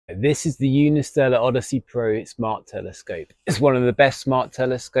This is the Unistellar Odyssey Pro smart telescope. It's one of the best smart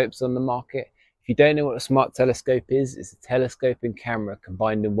telescopes on the market. If you don't know what a smart telescope is, it's a telescope and camera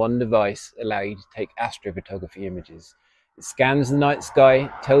combined in one device, allowing you to take astrophotography images. It scans the night sky,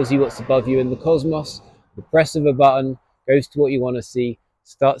 tells you what's above you in the cosmos. The press of a button goes to what you want to see,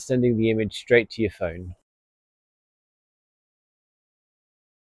 starts sending the image straight to your phone.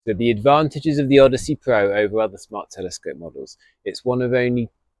 So the advantages of the Odyssey Pro over other smart telescope models: it's one of only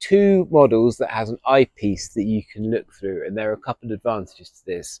two models that has an eyepiece that you can look through, and there are a couple of advantages to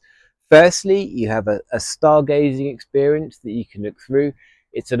this. Firstly, you have a stargazing experience that you can look through.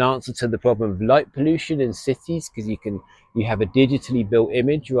 It's an answer to the problem of light pollution in cities, because you have a digitally built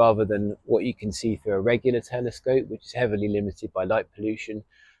image rather than what you can see through a regular telescope, which is heavily limited by light pollution.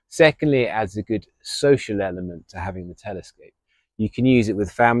 Secondly, it adds a good social element to having the telescope. You can use it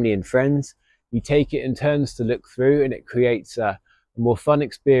with family and friends. You take it in turns to look through, and it creates a more fun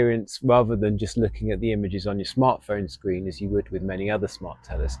experience rather than just looking at the images on your smartphone screen as you would with many other smart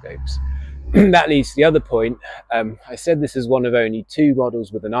telescopes. That leads to the other point. I said this is one of only two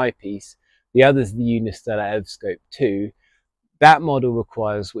models with an eyepiece. The other is the Unistellar Odyssey 2. That model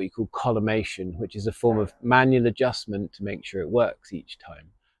requires what you call collimation, which is a form of manual adjustment to make sure it works each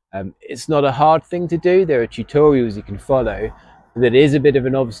time. It's not a hard thing to do. There are tutorials you can follow, but it is a bit of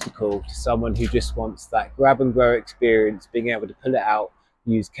an obstacle to someone who just wants that grab and go experience, being able to pull it out,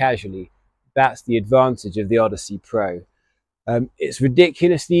 use casually. That's the advantage of the Odyssey Pro. It's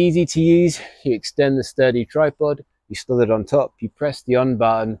ridiculously easy to use. You extend the sturdy tripod, you slot it on top, you press the on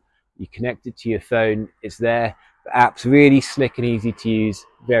button, you connect it to your phone, it's there. The app's really slick and easy to use,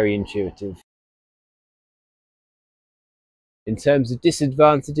 very intuitive. In terms of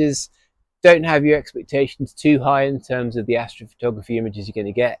disadvantages, don't have your expectations too high in terms of the astrophotography images you're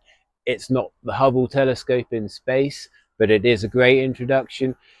going to get. It's not the Hubble telescope in space, but it is a great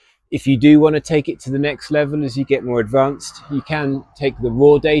introduction. If you do want to take it to the next level as you get more advanced, you can take the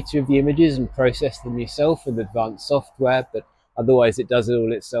raw data of the images and process them yourself with advanced software, but otherwise it does it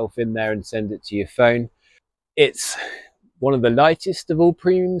all itself in there and send it to your phone. It's one of the lightest of all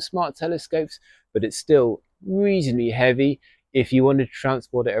premium smart telescopes, but it's still reasonably heavy. If you wanted to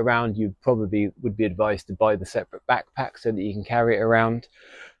transport it around, you probably would be advised to buy the separate backpack so that you can carry it around.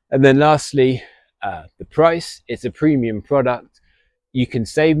 And then lastly, the price. It's a premium product. You can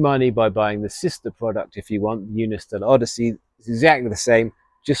save money by buying the sister product if you want, the Unistellar Odyssey. It's exactly the same,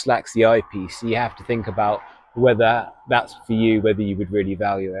 just lacks the eyepiece. So you have to think about whether that's for you, whether you would really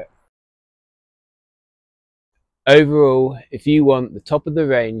value it. Overall, if you want the top of the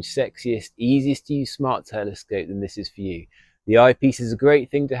range, sexiest, easiest to use smart telescope, then this is for you. The eyepiece is a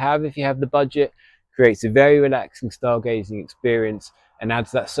great thing to have if you have the budget, creates a very relaxing stargazing experience, and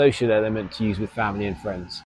adds that social element to use with family and friends.